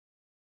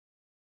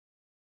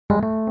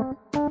Welcome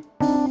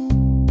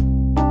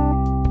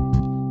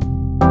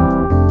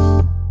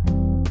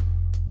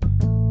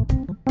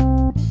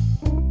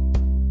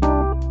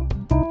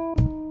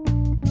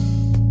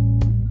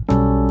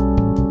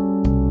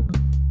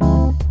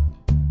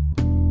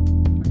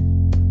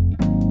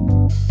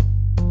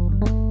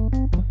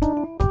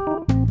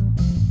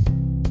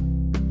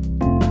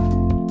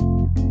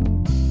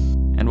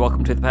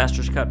to the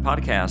Pastor's Cut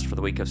podcast for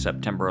the week of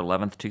September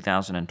 11th,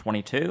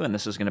 2022, and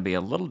this is going to be a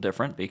little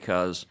different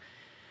because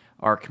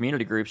our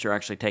community groups are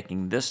actually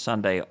taking this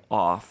Sunday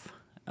off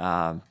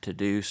to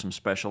do some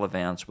special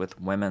events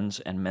with women's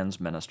and men's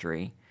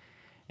ministry.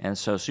 And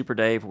so, Super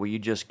Dave, will you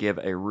just give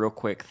a real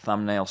quick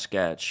thumbnail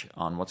sketch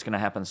on what's going to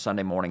happen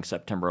Sunday morning,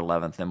 September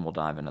 11th, then we'll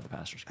dive into the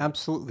Pastor's Cut.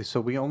 Absolutely.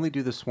 So we only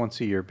do this once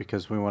a year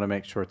because we want to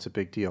make sure it's a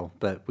big deal,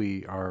 but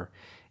we are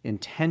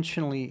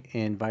intentionally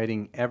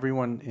inviting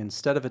everyone,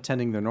 instead of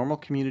attending their normal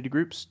community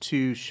groups,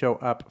 to show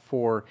up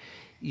for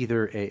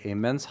either a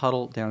men's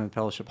huddle down in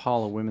Fellowship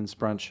Hall, a women's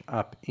brunch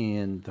up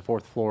in the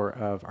fourth floor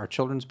of our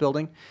children's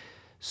building.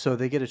 So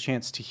they get a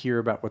chance to hear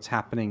about what's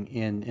happening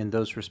in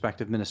those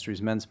respective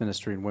ministries, men's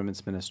ministry and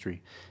women's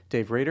ministry.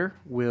 Dave Rader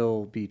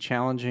will be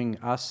challenging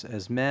us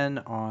as men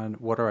on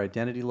what our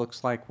identity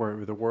looks like,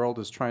 where the world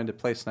is trying to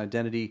place an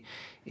identity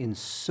in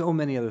so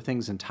many other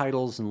things, in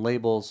titles and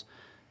labels.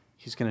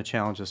 He's going to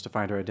challenge us to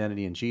find our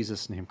identity in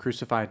Jesus and Him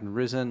crucified and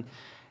risen.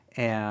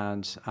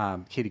 And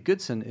Katie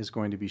Goodson is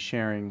going to be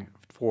sharing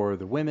for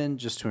the women,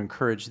 just to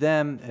encourage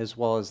them, as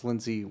well as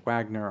Lindsay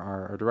Wagner,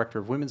 our Director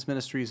of Women's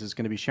Ministries, is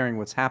going to be sharing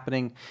what's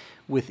happening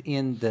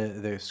within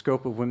the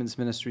scope of women's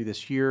ministry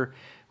this year.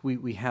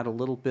 We had a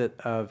little bit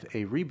of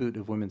a reboot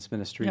of women's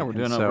ministry. Yeah, we're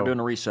doing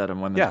a reset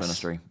on women's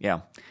ministry. Yeah.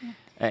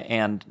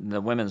 And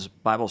the women's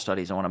Bible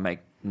studies, I want to make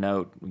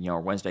note, our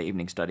Wednesday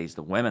evening studies,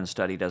 the women's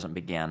study doesn't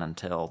begin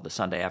until the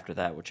Sunday after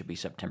that, which would be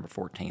September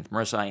 14th.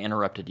 Marissa, I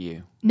interrupted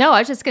you. No, I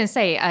was just going to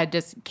say,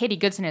 Katie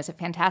Goodson is a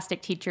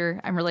fantastic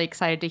teacher. I'm really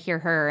excited to hear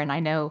her, and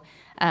I know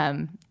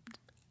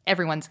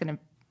everyone's going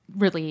to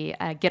really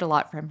get a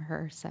lot from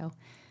her, so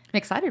I'm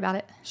excited about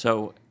it.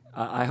 So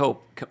I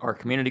hope our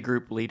community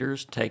group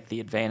leaders take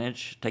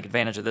advantage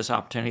of this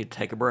opportunity to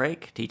take a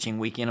break. Teaching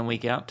week in and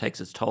week out takes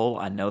its toll.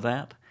 I know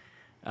that.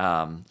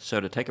 So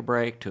to take a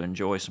break, to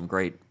enjoy some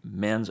great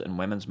men's and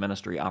women's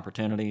ministry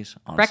opportunities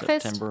on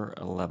September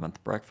 11th.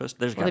 Breakfast.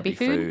 There's got to be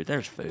food.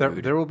 There's food.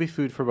 There will be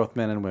food for both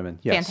men and women.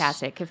 Yes.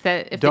 Fantastic. If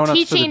the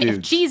teaching,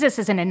 if Jesus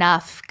isn't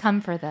enough, come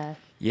for the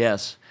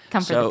for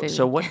the food.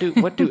 So what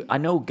do I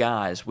know,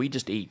 guys? We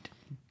just eat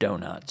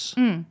donuts.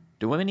 Do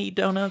women eat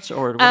donuts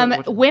or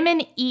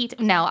women eat?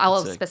 No,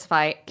 I'll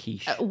specify.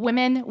 Quiche.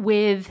 Women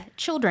with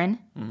children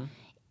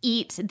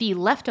eat the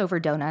leftover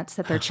donuts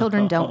that their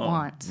children don't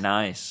want.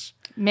 Nice.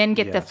 Men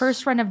get the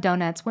first run of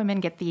donuts.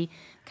 Women get the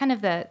kind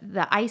of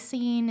the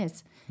icing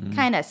is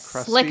kind of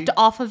slicked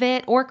off of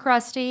it, or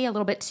crusty, a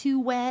little bit too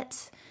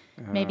wet.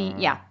 Maybe,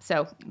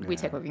 So we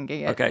take what we can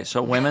get. Okay,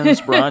 so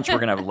women's brunch, we're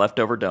going to have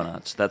leftover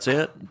donuts. That's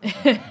it?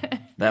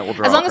 That will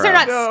draw as long as they're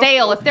not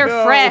stale. If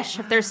they're fresh,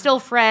 if they're still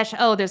fresh,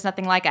 there's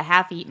nothing like a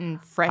half-eaten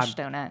fresh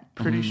donut.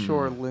 Pretty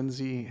sure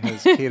Lindsay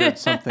has catered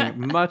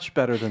something much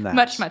better than that.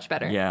 Much, much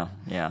better. Yeah.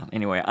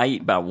 Anyway, I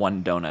eat about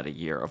one donut a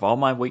year. Of all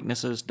my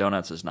weaknesses,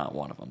 donuts is not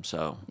one of them.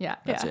 So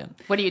that's it.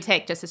 What do you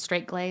take? Just a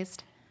straight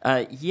glazed?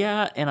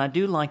 And I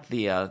do like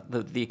the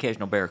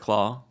occasional bear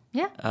claw.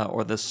 Yeah.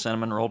 Or the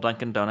cinnamon roll.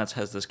 Dunkin' Donuts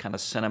has this kind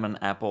of cinnamon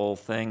apple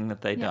thing that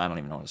they do. I don't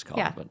even know what it's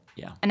called, but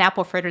yeah. An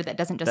apple fritter that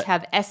doesn't just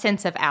have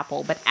essence of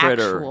apple, but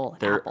actual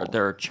apple.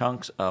 There are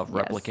chunks of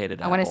replicated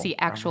apple. I want to see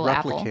actual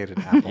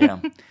replicated apple. Yeah.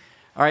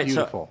 All right,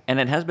 beautiful. So, and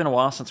it has been a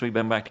while since we've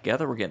been back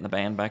together. We're getting the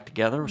band back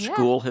together. Yeah.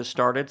 School has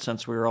started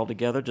since we were all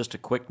together. Just a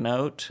quick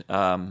note.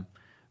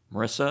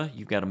 Marissa,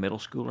 you've got a middle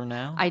schooler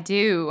now? I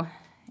do,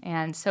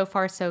 and so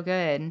far so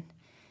good.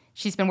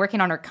 She's been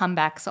working on her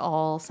comebacks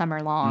all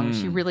summer long.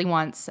 She really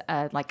wants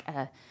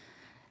a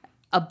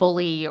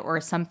bully or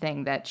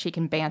something that she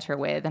can banter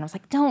with. And I was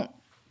like, don't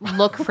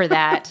look for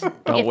that.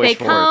 If they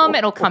come,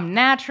 it'll come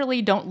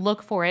naturally. Don't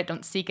look for it.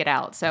 Don't seek it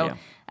out. So,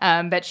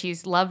 but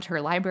she's loved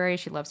her library.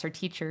 She loves her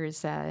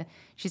teachers.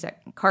 She's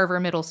at Carver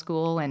Middle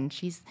School, and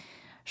she's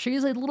a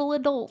little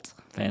adult.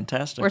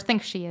 Fantastic. Or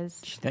thinks she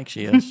is. She thinks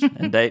she is.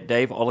 And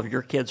Dave, all of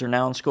your kids are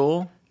now in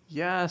school?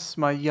 Yes,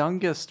 my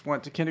youngest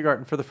went to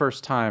kindergarten for the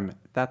first time.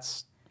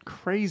 That's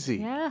crazy.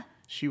 Yeah.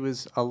 She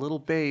was a little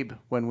babe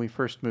when we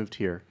first moved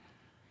here.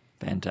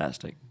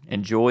 Fantastic.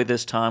 Enjoy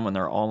this time when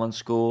they're all in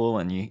school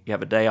and you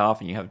have a day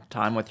off and you have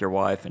time with your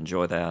wife.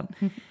 Enjoy that.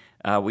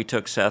 We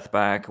took Seth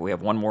back. We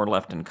have one more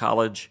left in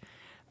college.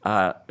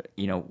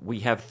 We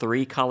have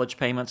 3 college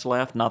payments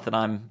left. Not that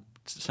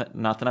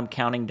I'm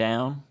counting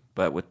down,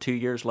 but with 2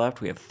 years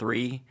left, we have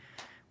 3.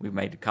 We've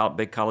made a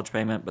big college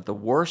payment, but the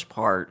worst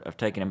part of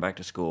taking him back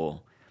to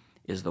school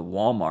is the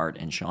Walmart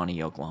in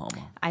Shawnee,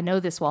 Oklahoma. I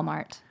know this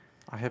Walmart.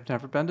 I have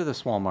never been to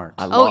this Walmart.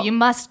 You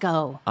must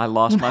go. I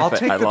lost my... I'll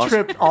take the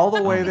trip all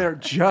the way there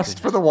just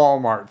for the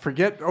Walmart.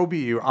 Forget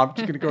OBU. I'm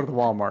just going to go to the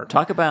Walmart.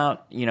 Talk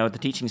about, the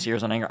teaching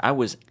series on anger. I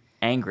was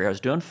angry. I was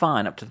doing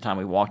fine up to the time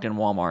we walked in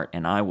Walmart,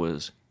 and I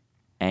was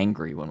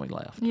angry when we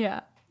left. Yeah.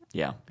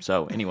 Yeah.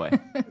 So anyway,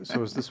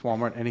 So is this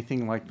Walmart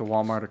anything like the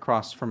Walmart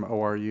across from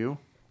ORU?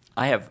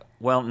 I have.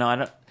 Well, no, I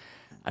don't.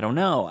 I don't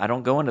know. I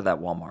don't go into that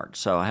Walmart,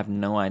 so I have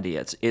no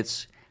idea.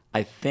 It's.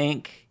 I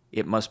think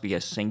it must be a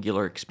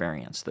singular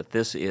experience. That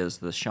this is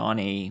the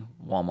Shawnee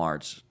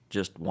Walmart's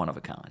just one of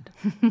a kind.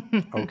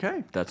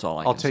 Okay. That's all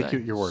I'll can say. take you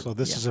at your word. So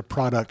this is a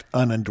product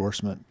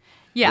unendorsement.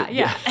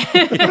 Yeah.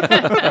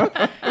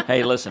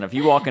 Hey, listen, if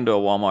you walk into a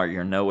Walmart,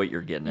 you know what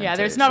you're getting into. Yeah,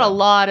 there's not a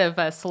lot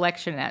of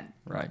selection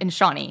in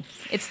Shawnee.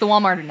 It's the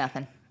Walmart or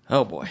nothing.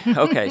 Oh, boy.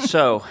 Okay,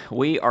 so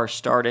we are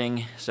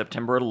starting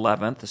September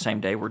 11th, the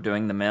same day we're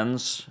doing the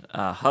men's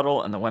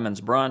huddle and the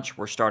women's brunch.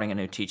 We're starting a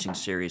new teaching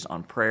series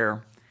on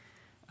prayer.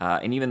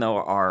 And even though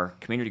our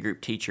community group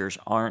teachers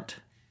aren't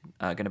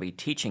going to be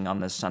teaching on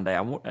this Sunday,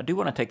 I do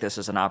want to take this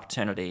as an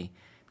opportunity,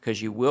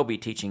 because you will be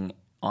teaching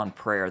on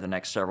prayer the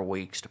next several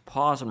weeks, to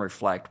pause and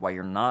reflect while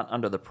you're not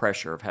under the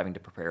pressure of having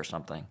to prepare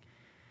something,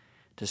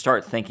 to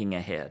start thinking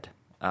ahead.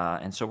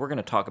 And so we're going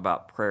to talk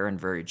about prayer in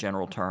very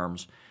general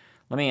terms.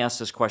 Let me ask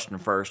this question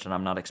first, and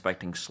I'm not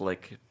expecting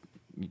slick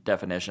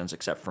definitions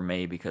except for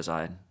me, because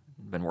I've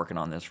been working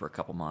on this for a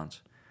couple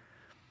months.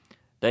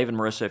 Dave and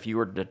Marissa, if you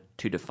were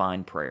to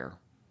define prayer,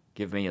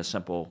 give me a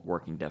simple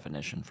working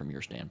definition from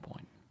your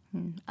standpoint.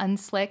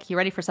 Unslick. You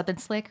ready for something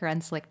slick or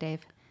unslick,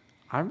 Dave?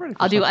 I'm ready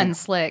for I'll do something-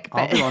 unslick.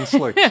 I'll But do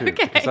unslick too,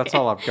 because that's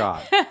all I've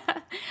got.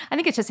 I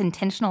think it's just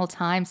intentional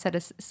time set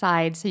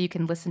aside so you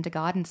can listen to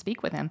God and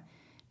speak with Him.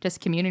 Just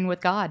communing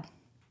with God.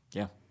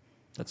 Yeah,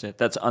 that's it.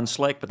 That's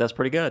unslick, but that's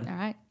pretty good. All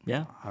right.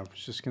 Yeah, I was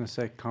just going to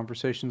say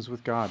conversations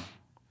with God.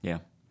 yeah.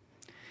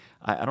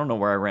 I don't know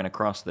where I ran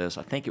across this.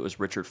 I think it was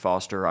Richard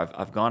Foster.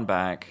 I've gone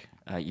back,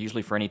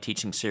 usually for any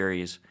teaching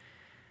series,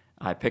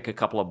 I pick a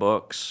couple of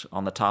books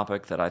on the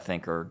topic that I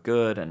think are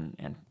good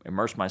and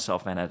immerse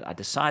myself in it. I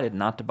decided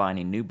not to buy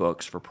any new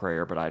books for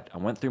prayer, but I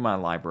went through my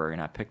library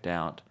and I picked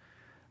out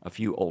a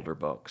few older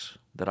books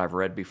that I've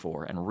read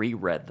before and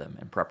reread them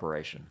in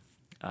preparation.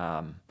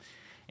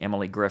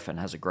 Emily Griffin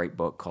has a great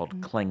book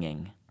called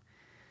Clinging.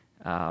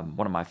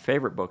 One of my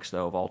favorite books,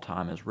 though, of all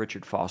time is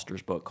Richard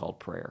Foster's book called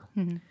Prayer.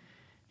 Mm-hmm.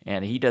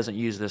 And he doesn't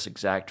use this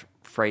exact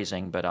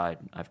phrasing, but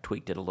I've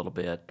tweaked it a little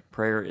bit.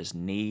 Prayer is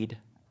need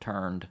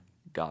turned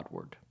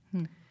Godward.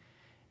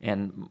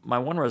 And my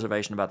one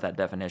reservation about that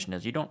definition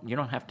is you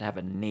don't have to have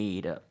a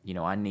need,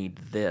 I need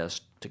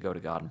this to go to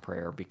God in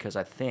prayer, because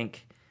I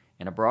think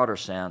in a broader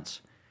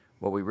sense,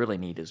 what we really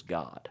need is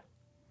God.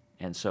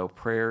 And so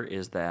prayer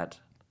is that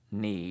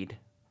need.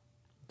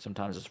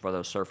 Sometimes it's for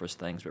those surface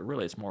things, but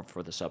really it's more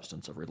for the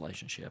substance of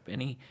relationship.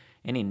 Any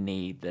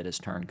need that is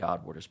turned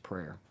Godward is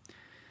prayer.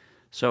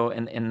 So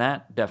in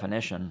that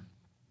definition,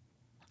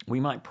 we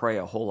might pray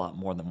a whole lot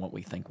more than what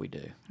we think we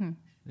do.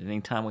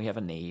 Anytime we have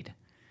a need,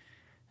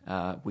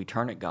 we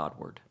turn it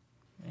Godward,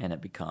 and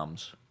it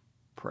becomes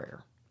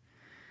prayer.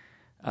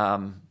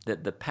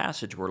 The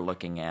passage we're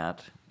looking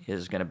at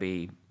is going to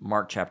be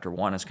Mark chapter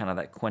 1. It's kind of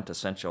that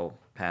quintessential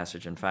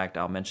passage. In fact,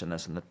 I'll mention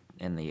this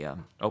in the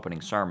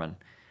opening sermon,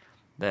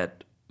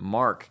 that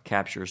Mark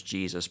captures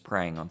Jesus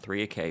praying on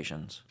 3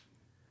 occasions.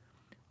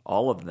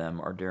 All of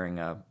them are during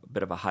a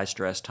bit of a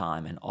high-stress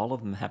time, and all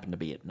of them happen to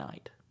be at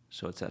night.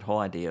 So it's that whole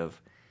idea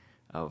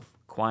of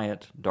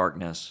quiet,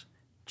 darkness.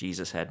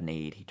 Jesus had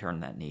need. He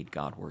turned that need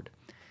Godward.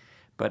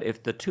 But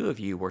if the two of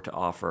you were to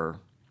offer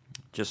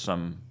just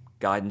some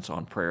guidance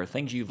on prayer,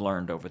 things you've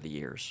learned over the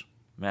years,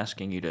 I'm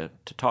asking you to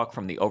talk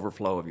from the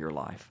overflow of your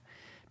life,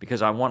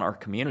 because I want our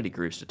community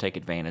groups to take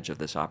advantage of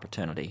this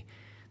opportunity.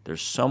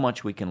 There's so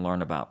much we can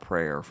learn about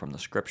prayer from the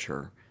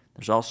Scripture.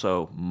 There's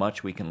also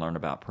much we can learn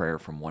about prayer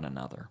from one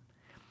another.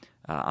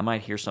 I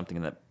might hear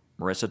something that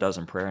Marissa does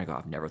in prayer and go,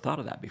 I've never thought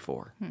of that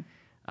before.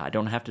 I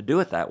don't have to do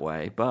it that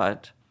way,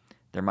 but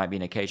there might be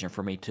an occasion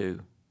for me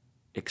to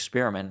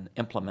experiment and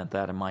implement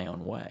that in my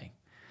own way.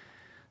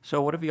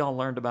 So what have you all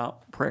learned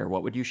about prayer?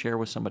 What would you share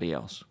with somebody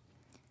else?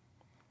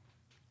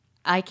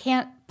 I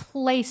can't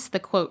place the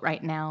quote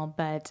right now,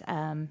 but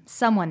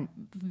someone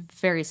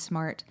very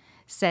smart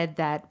said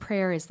that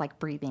prayer is like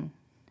breathing,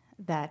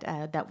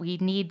 that we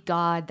need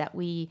God, that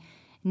we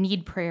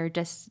need prayer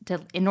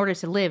in order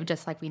to live,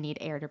 just like we need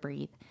air to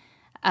breathe.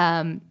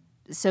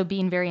 So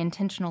being very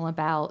intentional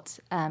about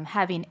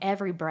having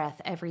every breath,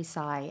 every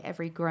sigh,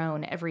 every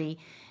groan, every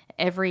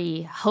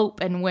hope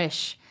and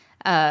wish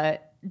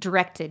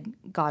directed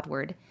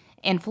Godward.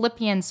 And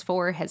Philippians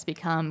 4 has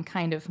become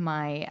kind of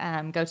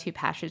my go-to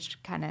passage to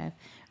kind of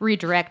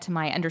redirect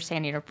my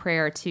understanding of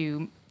prayer,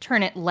 to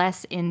turn it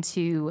less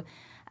into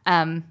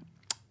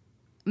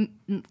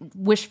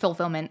wish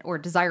fulfillment or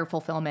desire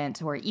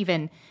fulfillment, or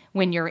even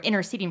when you're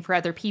interceding for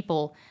other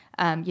people,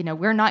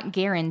 we're not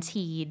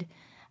guaranteed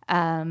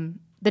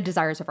the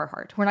desires of our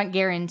heart. We're not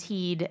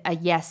guaranteed a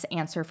yes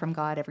answer from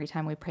God every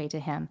time we pray to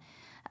Him.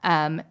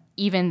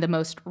 Even the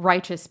most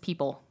righteous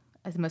people,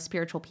 the most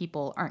spiritual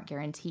people, aren't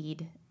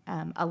guaranteed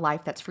a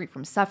life that's free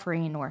from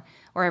suffering or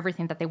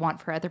everything that they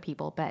want for other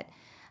people. But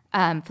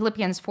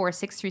Philippians 4,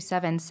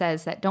 6-7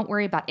 says that don't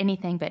worry about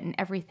anything, but in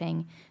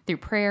everything, through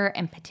prayer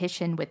and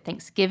petition with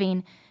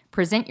thanksgiving,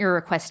 present your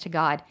requests to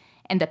God,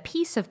 and the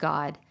peace of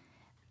God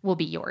will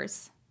be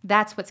yours.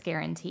 That's what's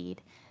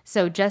guaranteed.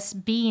 So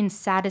just being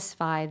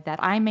satisfied that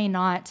I may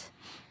not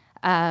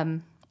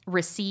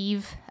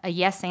receive a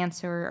yes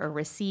answer or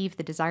receive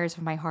the desires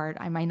of my heart.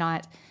 I may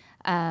not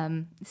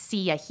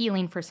see a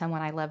healing for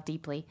someone I love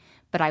deeply,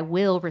 but I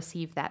will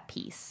receive that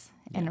peace,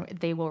 and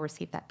they will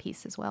receive that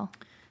peace as well.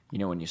 You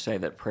know, when you say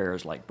that prayer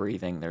is like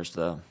breathing, there's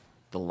the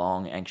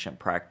long ancient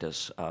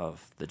practice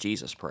of the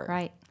Jesus prayer.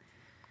 Right.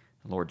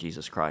 Lord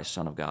Jesus Christ,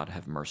 Son of God,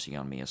 have mercy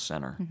on me, a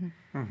sinner.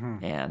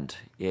 And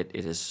it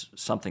is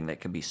something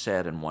that can be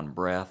said in one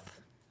breath.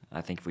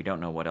 I think if we don't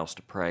know what else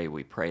to pray,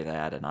 we pray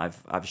that. And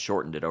I've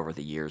shortened it over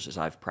the years as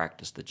I've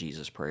practiced the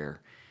Jesus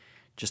prayer.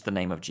 Just the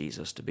name of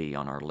Jesus to be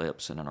on our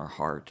lips and in our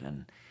heart.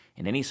 And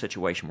in any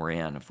situation we're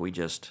in, if we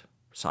just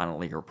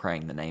silently are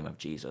praying the name of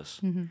Jesus,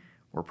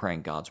 we're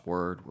praying God's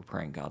word, we're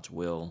praying God's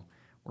will,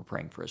 we're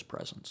praying for his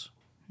presence.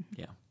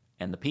 Yeah.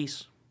 And the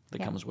peace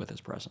that comes with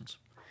his presence.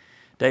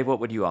 Dave,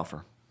 what would you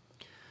offer?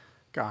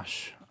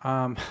 Gosh,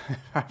 I'm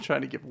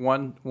trying to give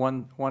one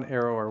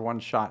arrow or one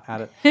shot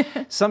at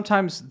it.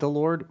 Sometimes the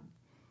Lord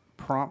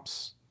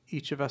prompts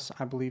each of us,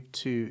 I believe,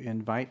 to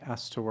invite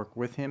us to work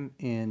with him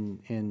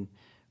in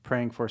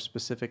praying for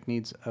specific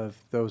needs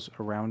of those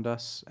around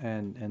us.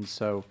 And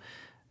so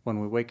when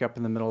we wake up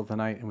in the middle of the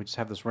night and we just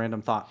have this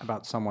random thought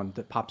about someone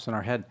that pops in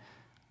our head,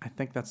 I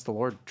think that's the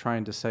Lord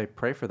trying to say,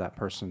 pray for that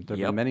person. There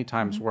have been many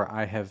times where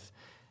I have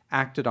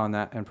acted on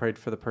that and prayed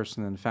for the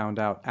person and found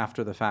out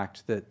after the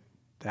fact that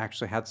they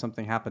actually had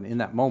something happen in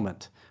that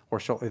moment or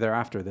shortly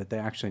thereafter that they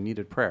actually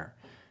needed prayer.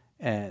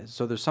 And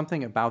so there's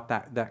something about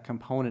that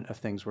component of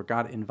things where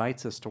God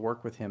invites us to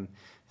work with him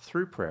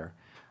through prayer.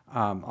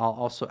 I'll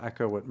also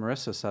echo what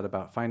Marissa said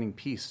about finding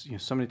peace. You know,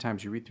 so many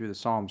times you read through the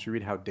Psalms, you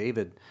read how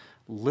David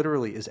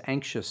literally is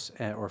anxious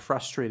or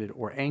frustrated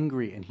or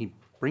angry, and he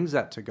brings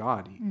that to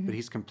God. But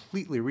he's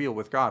completely real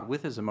with God,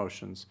 with his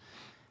emotions,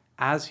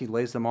 as he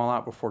lays them all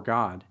out before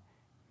God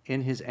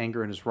in his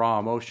anger and his raw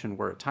emotion,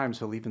 where at times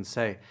he'll even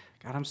say,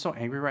 God, I'm so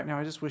angry right now.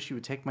 I just wish you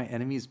would take my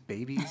enemies'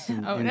 babies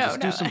and,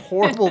 do some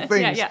horrible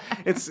things.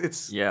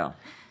 It's a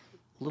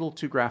little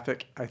too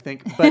graphic, I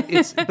think, but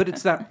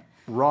it's that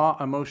raw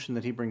emotion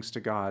that he brings to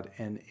God.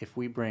 And if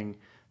we bring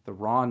the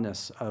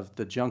rawness of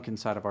the junk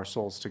inside of our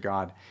souls to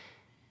God,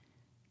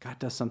 God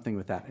does something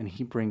with that, and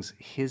he brings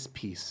his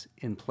peace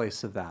in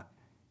place of that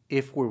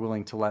if we're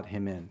willing to let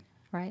him in.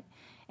 Right.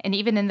 And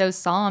even in those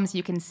Psalms,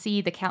 you can see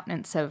the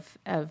countenance of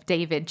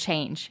David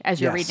change as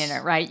you're reading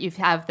it, right? You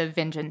have the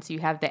vengeance, you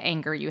have the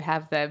anger, you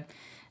have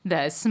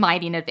the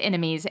smiting of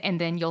enemies, and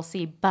then you'll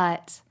see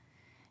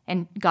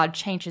and God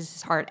changes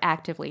his heart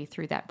actively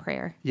through that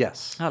prayer.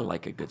 Yes. I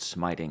like a good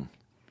smiting.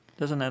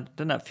 Doesn't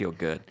that feel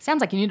good?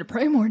 Sounds like you need to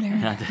pray more,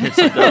 Darren.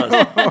 It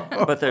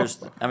does.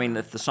 But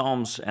if the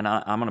Psalms, and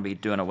I'm going to be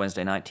doing a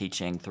Wednesday night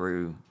teaching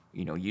through,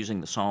 using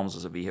the Psalms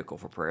as a vehicle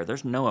for prayer.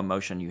 There's no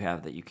emotion you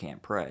have that you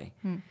can't pray.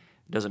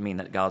 Doesn't mean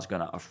that God's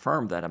going to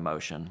affirm that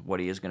emotion. What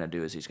he is going to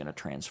do is he's going to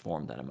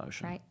transform that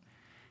emotion. Right.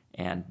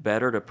 And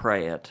better to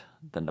pray it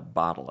than to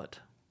bottle it,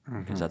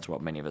 because that's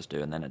what many of us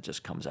do, and then it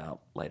just comes out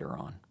later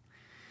on.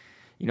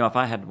 If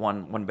I had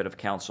one bit of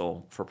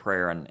counsel for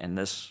prayer, and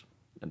this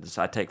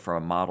I take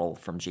from a model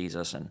from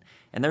Jesus, and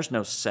there's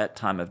no set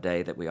time of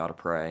day that we ought to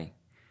pray.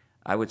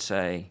 I would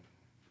say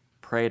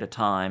pray at a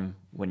time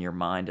when your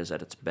mind is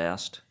at its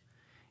best.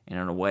 And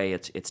in a way,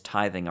 it's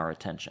tithing our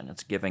attention.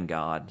 It's giving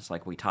God. It's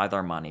like we tithe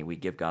our money. We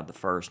give God the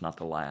first, not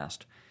the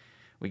last.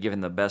 We give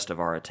him the best of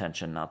our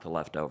attention, not the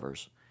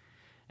leftovers.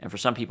 And for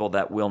some people,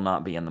 that will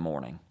not be in the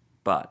morning.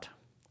 But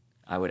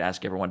I would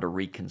ask everyone to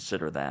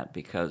reconsider that,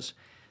 because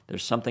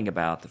there's something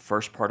about the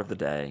first part of the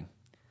day.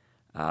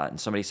 And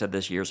somebody said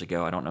this years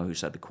ago. I don't know who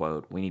said the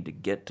quote. We need to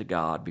get to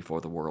God before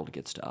the world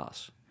gets to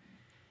us.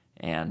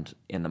 And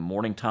in the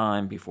morning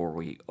time, before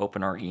we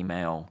open our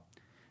email,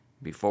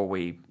 before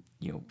we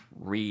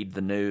read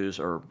the news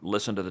or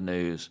listen to the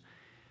news,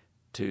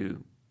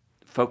 to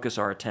focus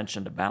our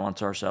attention, to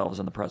balance ourselves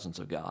in the presence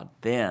of God.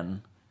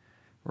 Then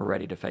we're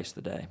ready to face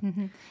the day.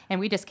 And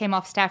we just came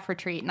off staff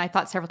retreat, and I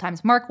thought several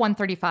times, Mark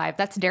 1:35,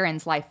 that's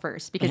Darren's life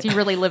verse, because you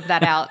really lived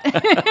that out.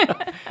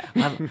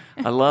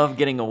 I love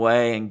getting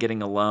away and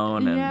getting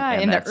alone.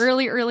 And in the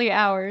early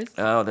hours.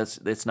 Oh,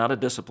 it's not a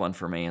discipline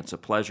for me. It's a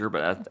pleasure,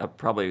 but I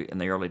probably in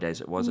the early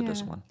days it was a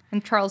discipline.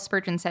 And Charles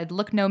Spurgeon said,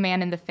 look no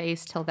man in the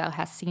face till thou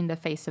hast seen the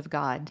face of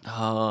God.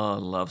 Oh, I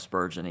love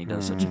Spurgeon. He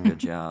does such a good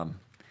job.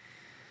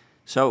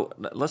 So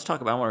let's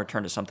talk about, I want to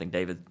return to something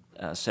David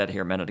said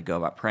here a minute ago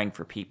about praying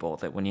for people,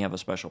 that when you have a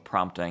special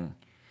prompting,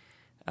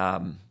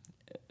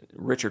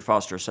 Richard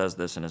Foster says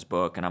this in his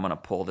book, and I'm going to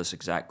pull this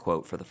exact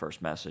quote for the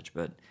first message,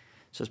 but it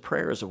says,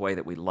 prayer is a way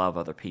that we love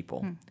other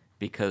people,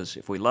 because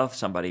if we love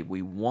somebody,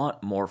 we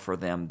want more for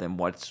them than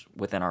what's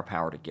within our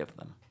power to give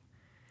them.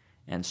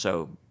 And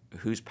so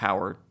whose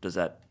power does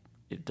that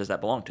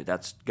belong to?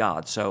 That's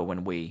God. So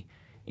when we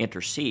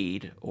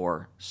intercede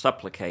or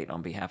supplicate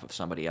on behalf of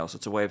somebody else,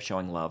 it's a way of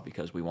showing love,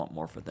 because we want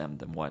more for them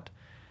than what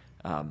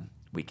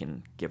we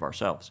can give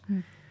ourselves.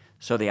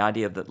 So the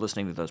idea of that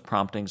listening to those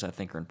promptings, I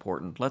think, are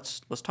important.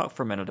 Let's talk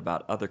for a minute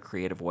about other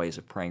creative ways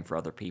of praying for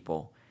other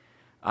people.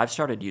 I've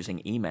started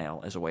using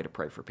email as a way to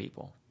pray for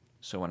people.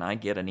 So when I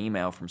get an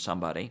email from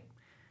somebody,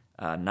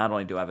 not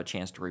only do I have a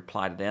chance to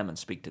reply to them and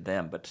speak to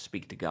them, but to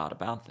speak to God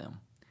about them.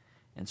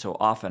 And so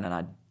often, and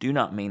I do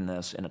not mean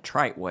this in a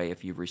trite way,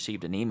 if you've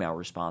received an email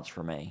response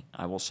from me,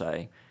 I will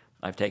say,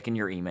 I've taken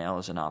your email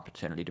as an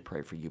opportunity to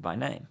pray for you by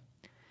name.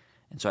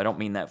 And so I don't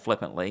mean that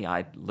flippantly.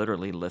 I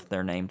literally lift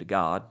their name to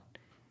God.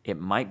 It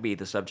might be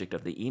the subject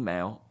of the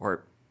email,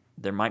 or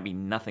there might be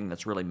nothing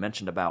that's really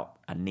mentioned about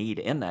a need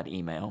in that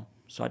email,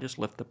 so I just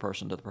lift the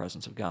person to the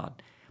presence of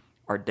God.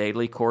 Our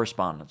daily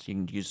correspondence, you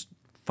can use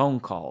phone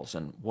calls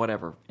and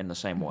whatever in the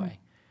same way.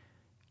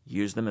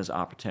 Use them as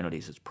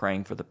opportunities. It's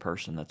praying for the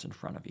person that's in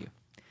front of you.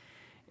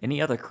 Any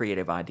other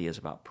creative ideas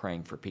about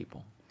praying for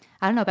people?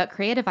 I don't know about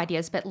creative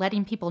ideas, but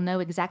letting people know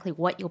exactly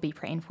what you'll be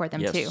praying for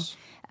them too.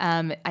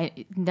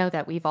 I know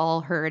that we've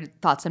all heard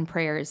thoughts and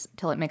prayers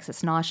till it makes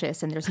us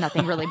nauseous, and there's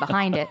nothing really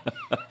behind it.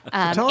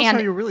 Tell us how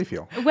you really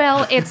feel.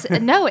 Well,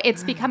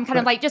 it's become kind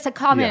of like just a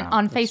comment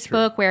on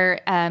Facebook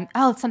where,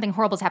 something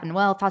horrible's happened.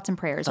 Well, thoughts and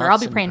prayers, or I'll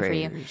be praying for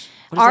you.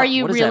 What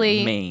does that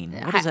mean?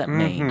 What does that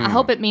mean? I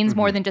hope it means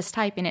more than just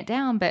typing it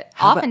down, but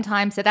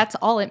oftentimes that's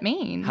all it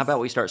means. How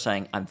about we start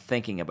saying, I'm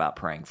thinking about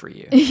praying for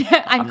you.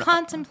 Yeah, I'm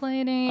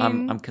contemplating.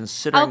 I'm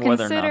considering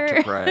whether or not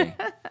to pray.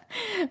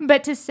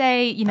 But to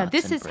say,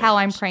 this is how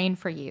I'm prayers. praying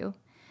for you.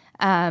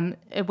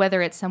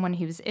 Whether it's someone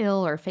who's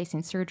ill or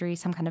facing surgery,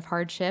 some kind of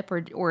hardship,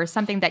 or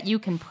something that you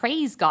can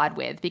praise God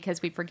with,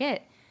 because we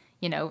forget,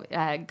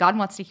 God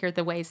wants to hear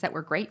the ways that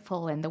we're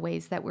grateful and the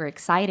ways that we're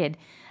excited.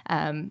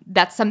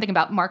 That's something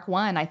about Mark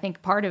 1. I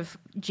think part of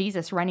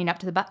Jesus running up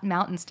to the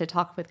mountains to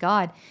talk with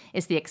God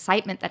is the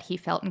excitement that he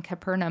felt in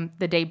Capernaum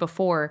the day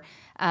before,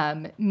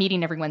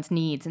 meeting everyone's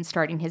needs and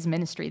starting his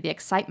ministry, the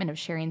excitement of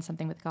sharing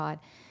something with God.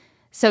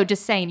 So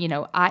just saying,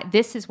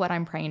 this is what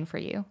I'm praying for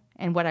you,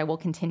 and what I will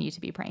continue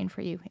to be praying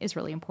for you is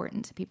really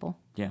important to people.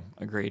 Yeah,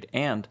 agreed.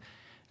 And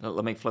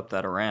let me flip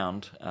that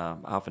around. I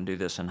often do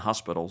this in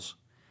hospitals.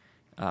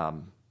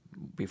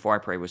 Before I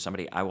pray with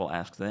somebody, I will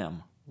ask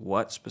them,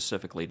 what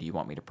specifically do you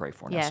want me to pray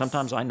for? Now, Yes.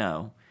 sometimes I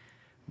know,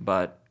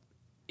 but,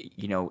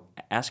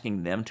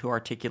 asking them to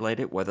articulate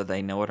it, whether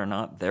they know it or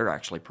not, they're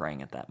actually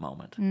praying at that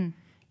moment. And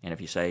if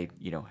you say,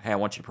 hey, I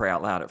want you to pray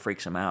out loud, it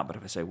freaks them out. But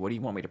if I say, what do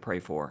you want me to pray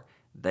for?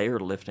 They are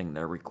lifting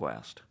their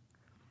request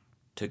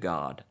to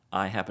God.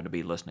 I happen to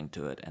be listening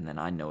to it, and then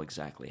I know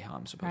exactly how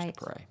I'm supposed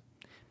to pray.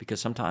 Because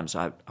sometimes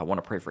I want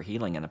to pray for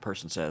healing, and the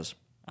person says,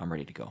 I'm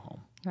ready to go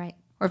home. Right.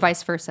 Or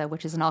vice versa,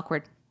 which is an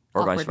awkward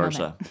vice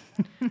versa.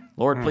 moment.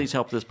 Lord, please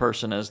help this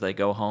person as they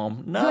go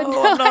home.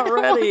 No, I'm not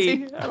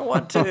ready. I don't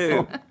want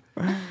to.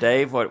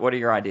 Dave, what are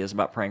your ideas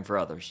about praying for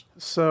others?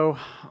 So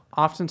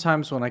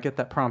oftentimes when I get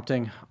that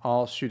prompting,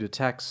 I'll shoot a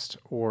text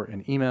or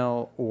an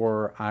email,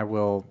 or I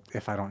will,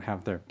 if I don't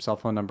have their cell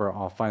phone number,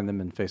 I'll find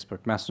them in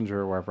Facebook Messenger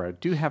or wherever I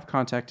do have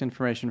contact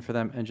information for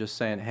them, and just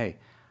saying, hey,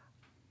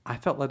 I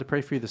felt led to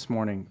pray for you this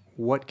morning.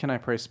 What can I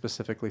pray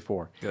specifically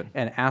for? Good.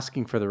 And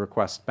asking for the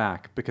request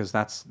back, because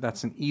that's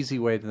an easy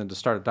way to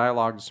start a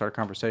dialogue, to start a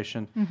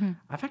conversation. Mm-hmm.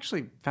 I've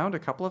actually found a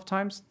couple of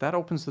times that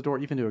opens the door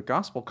even to a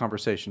gospel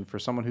conversation for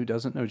someone who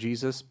doesn't know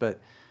Jesus,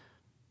 but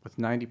with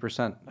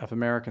 90% of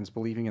Americans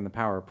believing in the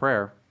power of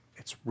prayer,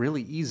 it's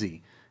really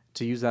easy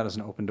to use that as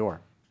an open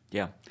door.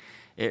 Yeah,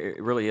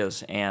 it really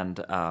is.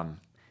 And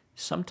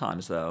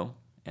sometimes, though,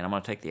 and I'm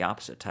going to take the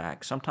opposite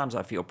tack, sometimes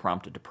I feel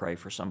prompted to pray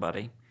for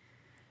somebody,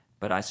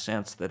 but I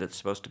sense that it's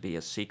supposed to be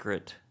a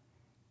secret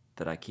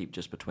that I keep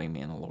just between me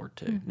and the Lord,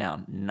 too. Mm-hmm.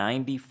 Now,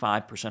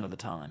 95% of the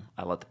time,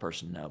 I let the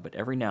person know, but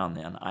every now and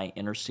then, I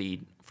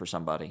intercede for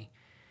somebody,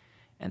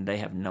 and they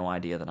have no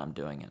idea that I'm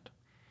doing it.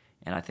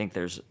 And I think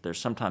there's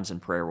sometimes in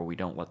prayer where we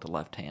don't let the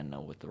left hand know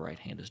what the right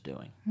hand is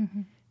doing,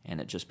 mm-hmm. and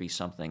it just be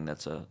something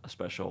that's a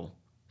special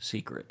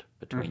secret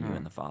between you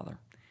and the Father.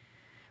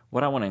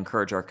 What I want to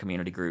encourage our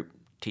community group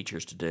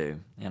teachers to do,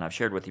 and I've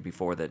shared with you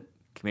before that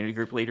community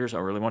group leaders, I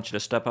really want you to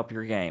step up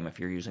your game if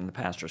you're using the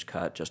pastor's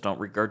cut. Just don't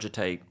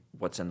regurgitate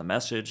what's in the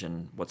message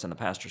and what's in the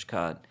pastor's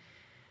cut.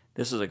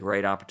 This is a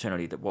great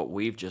opportunity that what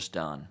we've just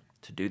done,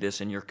 to do this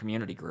in your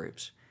community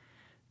groups,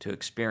 to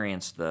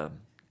experience the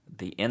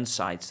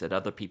insights that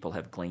other people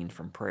have gleaned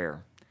from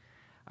prayer.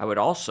 I would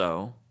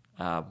also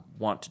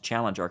want to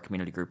challenge our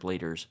community group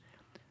leaders.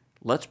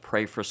 Let's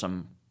pray for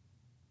some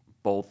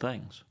bold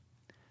things.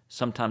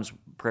 Sometimes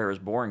prayer is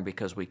boring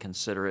because we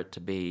consider it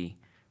to be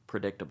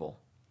predictable.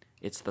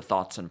 It's the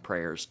thoughts and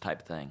prayers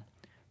type thing.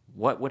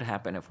 What would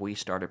happen if we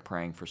started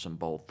praying for some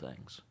bold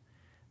things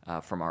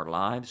from our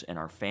lives and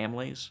our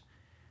families,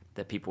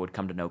 that people would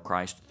come to know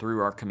Christ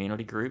through our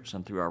community groups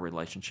and through our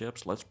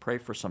relationships? Let's pray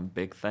for some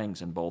big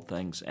things and bold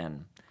things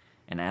and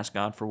ask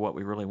God for what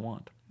we really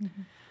want.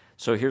 Mm-hmm.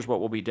 So here's what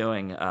we'll be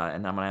doing,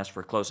 and I'm going to ask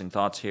for closing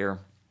thoughts here.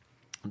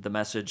 The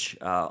message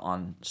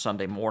on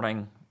Sunday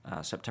morning,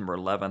 September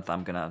 11th,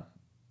 I'm going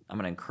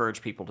to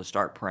encourage people to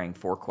start praying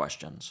 4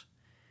 questions.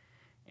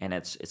 And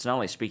it's not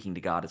only speaking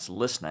to God, it's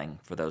listening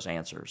for those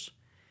answers.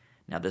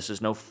 Now, this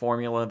is no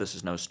formula. This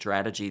is no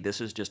strategy.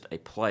 This is just a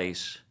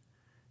place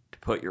to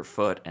put your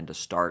foot and to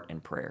start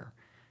in prayer.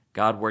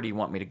 God, where do you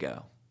want me to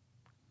go?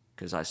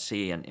 Because I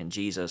see in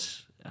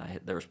Jesus,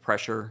 there was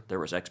pressure, there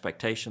was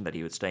expectation that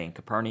he would stay in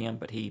Capernaum,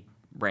 but he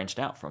branched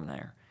out from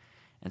there.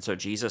 And so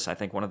Jesus, I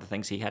think one of the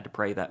things he had to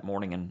pray that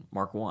morning in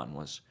Mark 1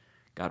 was,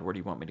 God, where do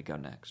you want me to go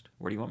next?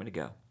 Where do you want me to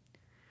go?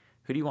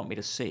 Who do you want me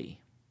to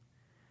see?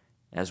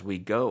 As we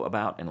go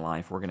about in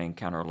life, we're going to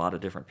encounter a lot of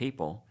different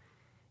people,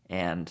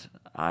 and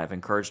I've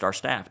encouraged our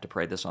staff to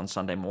pray this on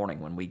Sunday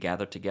morning when we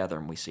gather together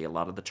and we see a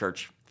lot of the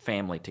church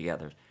family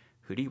together.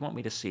 Who do you want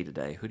me to see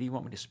today? Who do you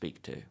want me to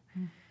speak to?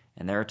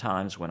 And there are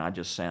times when I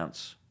just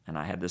sense, and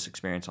I had this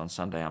experience on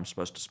Sunday, I'm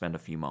supposed to spend a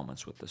few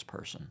moments with this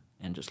person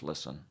and just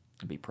listen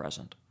and be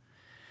present.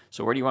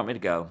 So where do you want me to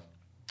go?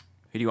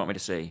 Who do you want me to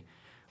see?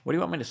 What do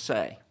you want me to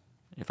say?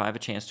 If I have a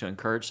chance to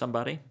encourage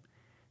somebody,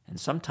 and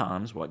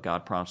sometimes what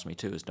God prompts me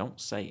to is don't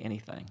say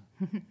anything.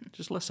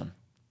 Just listen.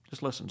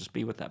 Just listen. Just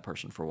be with that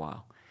person for a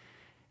while.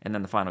 And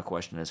then the final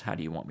question is, how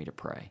do you want me to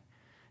pray?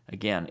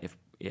 Again,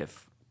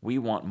 if we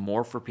want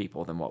more for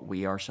people than what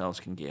we ourselves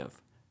can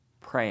give,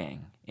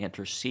 praying,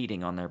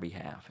 interceding on their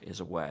behalf is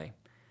a way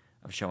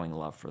of showing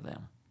love for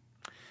them.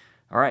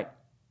 All right.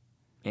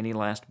 Any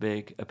last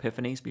big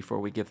epiphanies before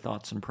we give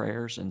thoughts and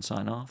prayers and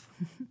sign off?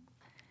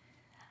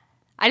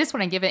 I just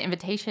want to give an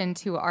invitation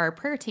to our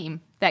prayer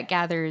team that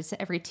gathers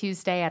every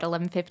Tuesday at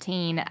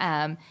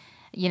 11:15.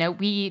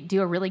 We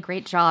do a really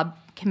great job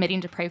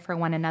committing to pray for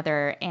one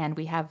another, and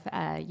we have,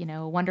 a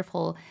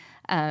wonderful,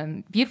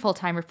 beautiful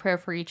time of prayer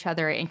for each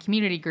other in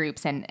community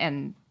groups.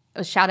 And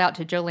a shout out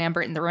to Joe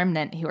Lambert and the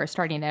Remnant, who are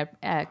starting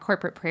a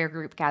corporate prayer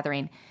group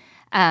gathering.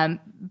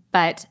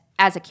 But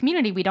as a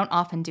community, we don't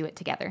often do it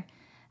together.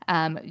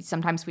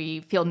 Sometimes we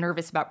feel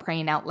nervous about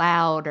praying out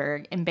loud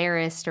or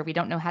embarrassed, or we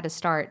don't know how to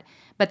start.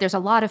 But there's a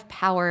lot of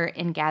power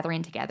in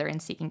gathering together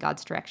and seeking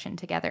God's direction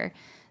together.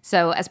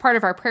 So as part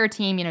of our prayer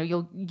team,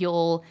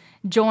 you'll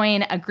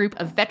join a group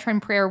of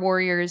veteran prayer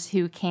warriors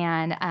who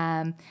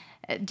can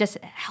just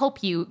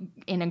help you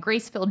in a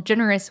grace-filled,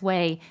 generous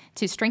way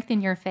to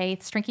strengthen your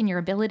faith, strengthen your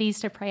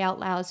abilities to pray out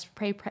loud, to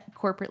pray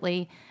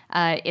corporately.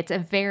 It's a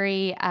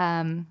very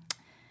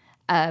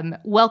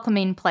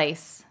welcoming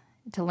place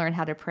to learn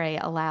how to pray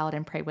aloud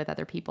and pray with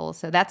other people.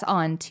 So that's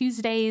on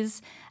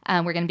Tuesdays.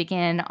 We're going to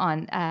begin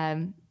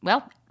on,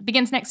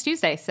 begins next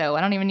Tuesday, so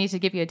I don't even need to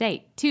give you a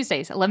date.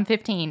 Tuesdays,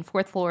 11:15,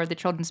 4th floor of the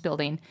Children's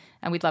Building,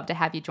 and we'd love to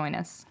have you join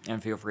us.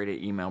 And feel free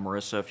to email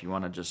Marissa if you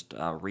want to just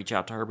reach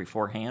out to her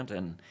beforehand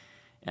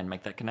and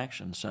make that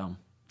connection. So,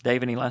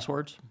 Dave, any last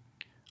words?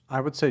 I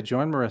would say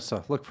join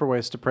Marissa. Look for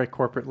ways to pray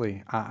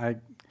corporately. I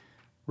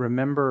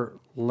remember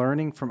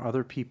learning from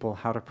other people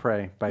how to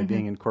pray by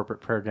being in corporate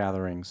prayer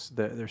gatherings.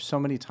 There's so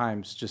many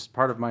times, just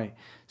part of my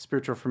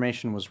spiritual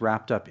formation was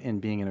wrapped up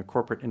in being in a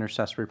corporate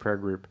intercessory prayer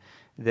group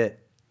that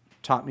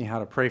taught me how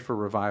to pray for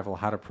revival,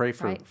 how to pray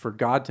for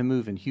God to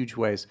move in huge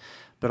ways,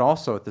 but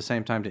also at the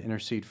same time to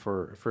intercede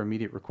for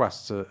immediate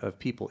requests of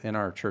people in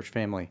our church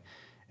family.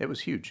 It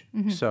was huge.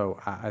 So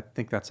I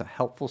think that's a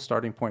helpful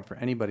starting point for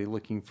anybody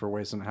looking for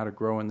ways on how to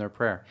grow in their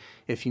prayer.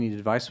 If you need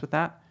advice with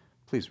that,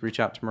 please reach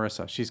out to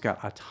Marissa. She's got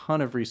a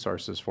ton of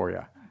resources for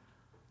you.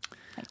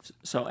 Thanks.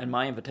 So, and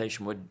my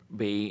invitation would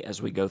be,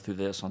 as we go through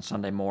this on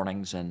Sunday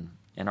mornings and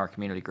in our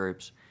community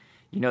groups,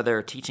 there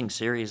are teaching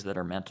series that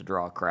are meant to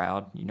draw a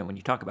crowd. When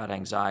you talk about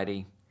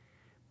anxiety,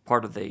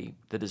 part of the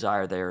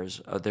desire there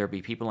is there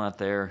be people out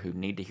there who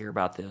need to hear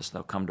about this.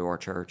 They'll come to our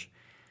church.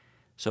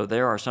 So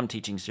there are some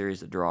teaching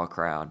series that draw a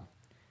crowd,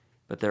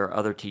 but there are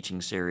other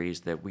teaching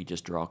series that we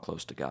just draw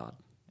close to God,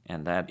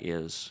 and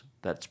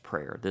that's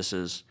prayer.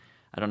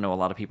 I don't know, a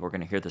lot of people are going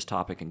to hear this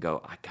topic and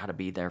go, I got to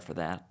be there for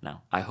that.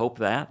 No, I hope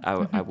that.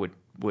 I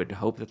would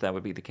hope that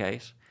would be the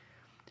case.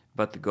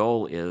 But the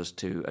goal is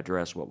to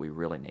address what we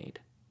really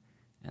need,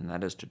 and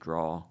that is to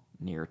draw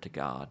near to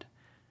God,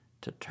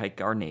 to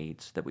take our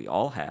needs that we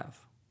all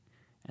have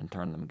and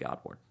turn them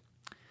Godward.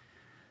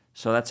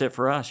 So that's it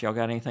for us. Y'all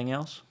got anything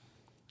else?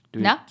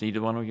 No. Do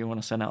either one of you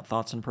want to send out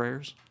thoughts and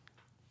prayers?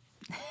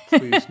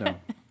 Please, no.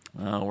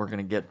 Oh, we're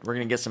gonna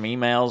get some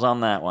emails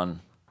on that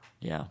one.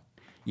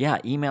 Yeah,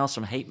 email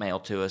some hate mail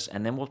to us,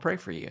 and then we'll pray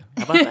for you.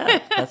 How about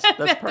that? That's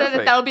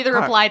perfect. That would be the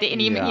reply to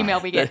any email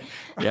we get.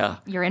 Yeah.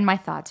 You're in my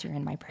thoughts. You're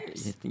in my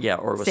prayers. Yeah,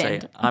 or we'll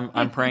say,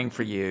 I'm praying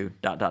for you, ...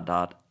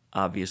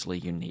 Obviously,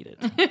 you need it.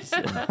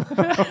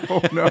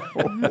 Oh, no.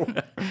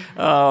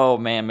 Oh,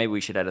 man, maybe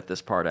we should edit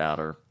this part out,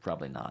 or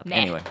probably not. Nah.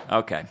 Anyway,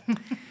 okay.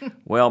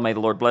 Well, may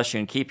the Lord bless you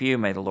and keep you.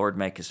 May the Lord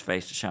make his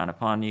face to shine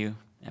upon you,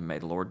 and may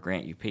the Lord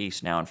grant you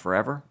peace now and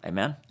forever.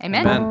 Amen?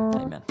 Amen.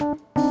 Amen.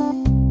 Amen.